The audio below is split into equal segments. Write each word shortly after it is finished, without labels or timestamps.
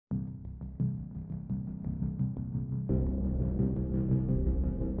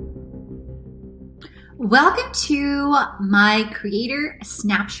Welcome to my Creator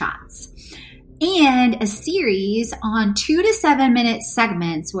Snapshots and a series on 2 to 7 minute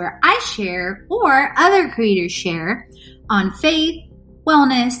segments where I share or other creators share on faith,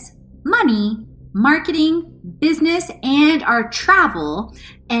 wellness, money, marketing, business, and our travel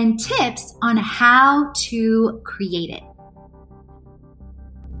and tips on how to create it.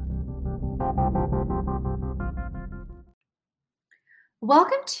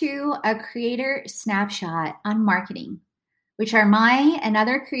 Welcome to a Creator Snapshot on marketing, which are my and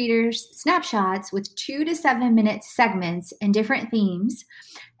other creators' snapshots with 2 to 7 minute segments and different themes.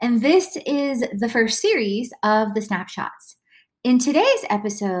 And this is the first series of the snapshots. In today's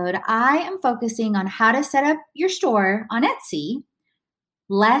episode, I am focusing on how to set up your store on Etsy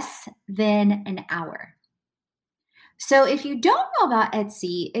less than an hour. So if you don't know about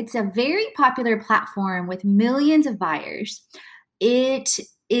Etsy, it's a very popular platform with millions of buyers. It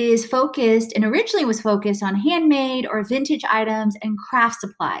is focused and originally was focused on handmade or vintage items and craft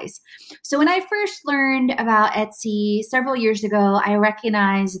supplies. So when I first learned about Etsy several years ago, I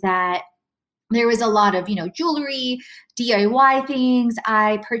recognized that there was a lot of, jewelry, DIY things.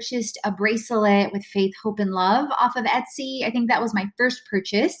 I purchased a bracelet with Faith, Hope, and Love off of Etsy. I think that was my first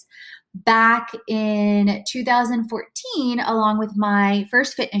purchase back in 2014, along with my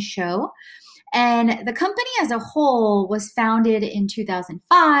first fitness show. And the company as a whole was founded in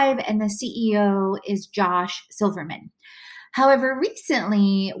 2005, and the CEO is Josh Silverman. However,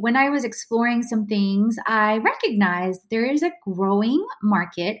 recently, when I was exploring some things, I recognized there is a growing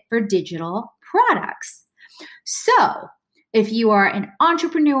market for digital products. So, if you are an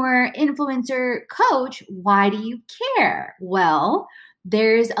entrepreneur, influencer, coach, why do you care? Well,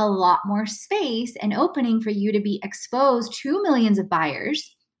 there's a lot more space and opening for you to be exposed to millions of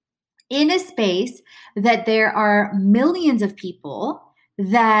buyers in a space that there are millions of people,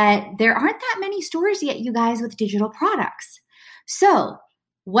 that there aren't that many stores yet, you guys, with digital products. So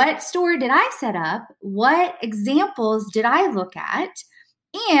what store did I set up? What examples did I look at?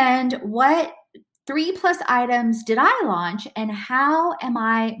 And what 3+ items did I launch? And how am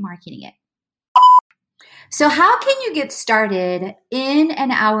I marketing it? So how can you get started in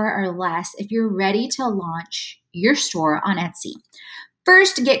an hour or less if you're ready to launch your store on Etsy?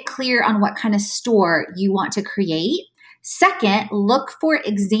 First, get clear on what kind of store you want to create. Second, look for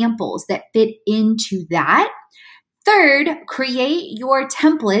examples that fit into that. Third, create your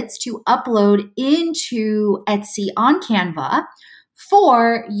templates to upload into Etsy on Canva.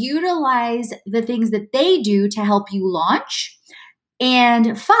 4, utilize the things that they do to help you launch.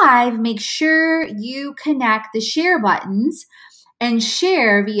 And 5, make sure you connect the share buttons and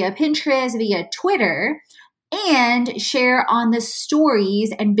share via Pinterest, via Twitter, and share on the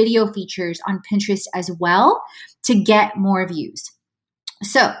stories and video features on Pinterest as well to get more views.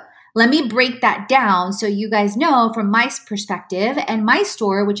 So let me break that down so you guys know from my perspective. And my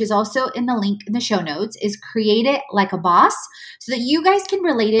store, which is also in the link in the show notes, is Create It Like a Boss, so that you guys can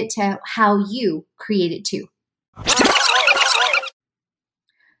relate it to how you create it too.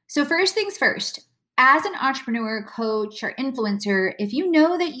 So first things first, as an entrepreneur, coach, or influencer, if you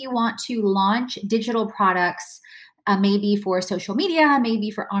know that you want to launch digital products, maybe for social media, maybe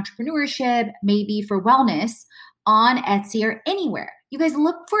for entrepreneurship, maybe for wellness on Etsy or anywhere, you guys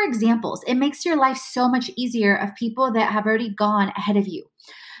look for examples. It makes your life so much easier of people that have already gone ahead of you.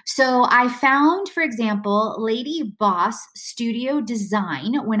 So I found, for example, Lady Boss Studio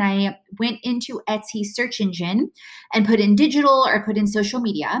Design when I went into Etsy search engine and put in digital or put in social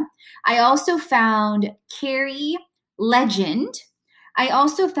media. I also found Carrie Legend. I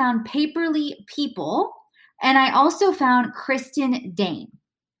also found Paperly People. And I also found Kristen Dane.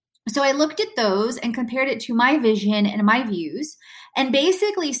 So I looked at those and compared it to my vision and my views and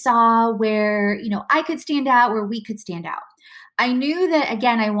basically saw where, I could stand out, where we could stand out. I knew that,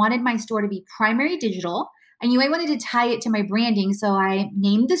 again, I wanted my store to be primary digital. I knew I wanted to tie it to my branding. So I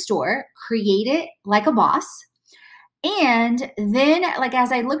named the store Create It Like a Boss. And then,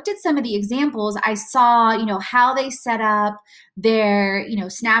 as I looked at some of the examples, I saw, how they set up their,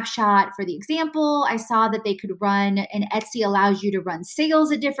 snapshot for the example. I saw that they could run, and Etsy allows you to run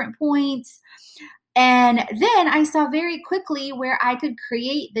sales at different points. And then I saw very quickly where I could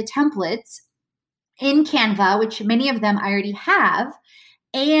create the templates in Canva, which many of them I already have,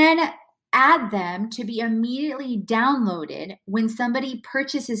 and add them to be immediately downloaded when somebody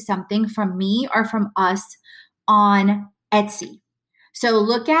purchases something from me or from us on Etsy. So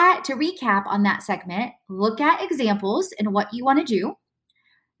to recap on that segment, look at examples and what you want to do.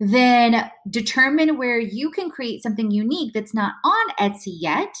 Then determine where you can create something unique that's not on Etsy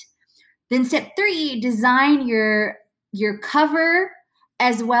yet. Then step 3, design your cover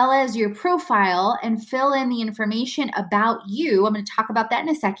as well as your profile, and fill in the information about you. I'm going to talk about that in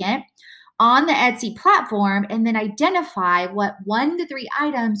a second on the Etsy platform, and then identify what 1 to 3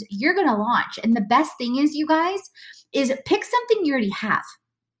 items you're going to launch. And the best thing is, you guys, is pick something you already have.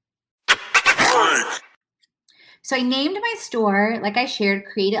 So I named my store, like I shared,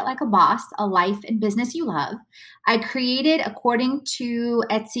 Create It Like a Boss, a life and business you love. I created, according to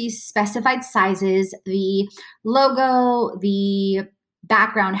Etsy's specified sizes, the logo, the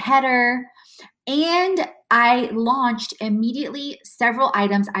background header, and I launched immediately several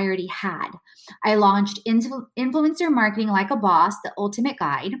items I already had. I launched Influencer Marketing Like a Boss, the ultimate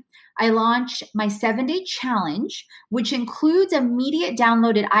guide. I launched my 7-day challenge, which includes immediate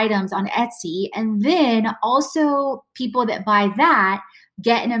downloaded items on Etsy. And then also people that buy that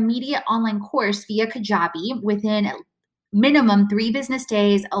get an immediate online course via Kajabi within minimum 3 business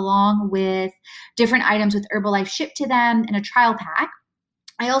days, along with different items with Herbalife shipped to them and a trial pack.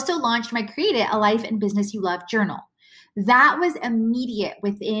 I also launched my Create It, a Life and Business You Love journal. That was immediate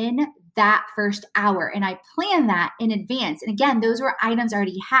within that first hour, and I planned that in advance. And again, those were items I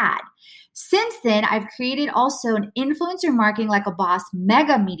already had. Since then, I've created also an Influencer Marketing Like a Boss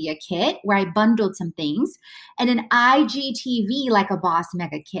mega media kit where I bundled some things, and an IGTV Like a Boss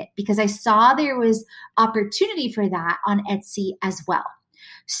mega kit, because I saw there was opportunity for that on Etsy as well.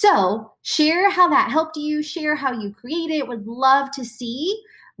 So share how that helped you, share how you create it. Would love to see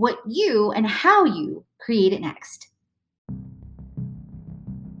what you and how you create it next.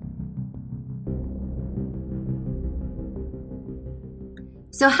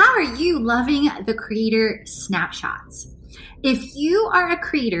 So how are you loving the creator snapshots? If you are a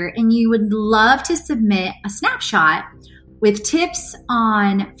creator and you would love to submit a snapshot with tips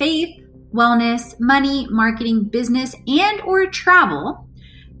on faith, wellness, money, marketing, business, and or travel,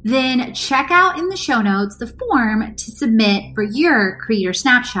 then check out in the show notes the form to submit for your creator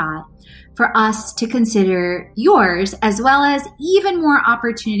snapshot for us to consider yours, as well as even more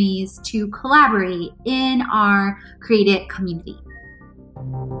opportunities to collaborate in our Create It community.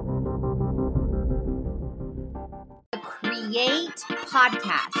 The Create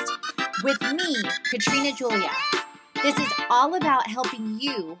Podcast with me, Katrina Julia. This is all about helping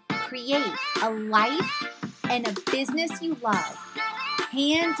you create a life and a business you love,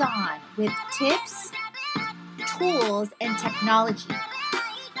 hands-on with tips, tools, and technology.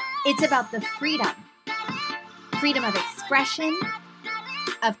 It's about the freedom of expression,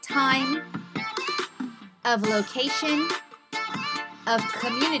 of time, of location, of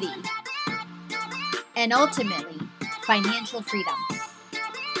community, and ultimately, financial freedom.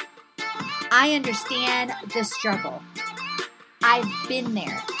 I understand the struggle. I've been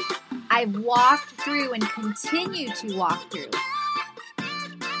there. I've walked through and continue to walk through.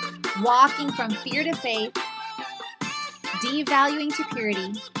 Walking from fear to faith, devaluing to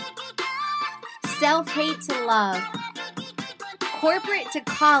purity, self-hate to love, corporate to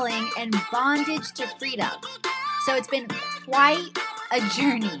calling, and bondage to freedom. So it's been quite a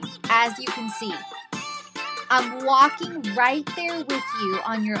journey, as you can see. I'm walking right there with you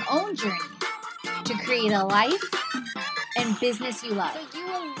on your own journey to create a life and business you love. So you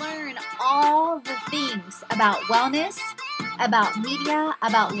will learn all the things about wellness, about media,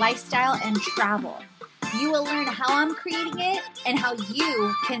 about lifestyle, and travel. You will learn how I'm creating it and how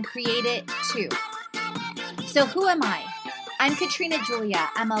you can create it too. So who am I? I'm Katrina Julia.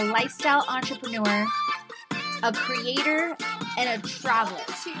 I'm a lifestyle entrepreneur, a creator, and a traveler.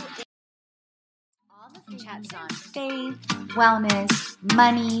 All the chats on faith, wellness,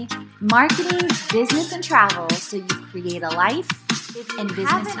 money, marketing, business, and travel, so you create a life and business. If you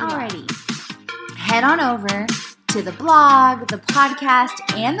haven't already, head on over to the blog, the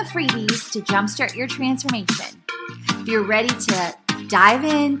podcast, and the freebies to jumpstart your transformation. If you're ready to dive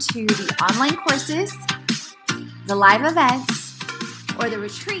into the online courses, the live events, or the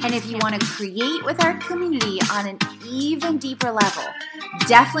retreat, and if you want to create with our community on an even deeper level,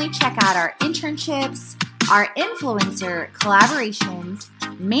 definitely check out our internships, our influencer collaborations,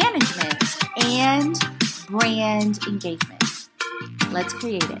 management, and brand engagement. Let's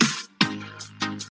create it.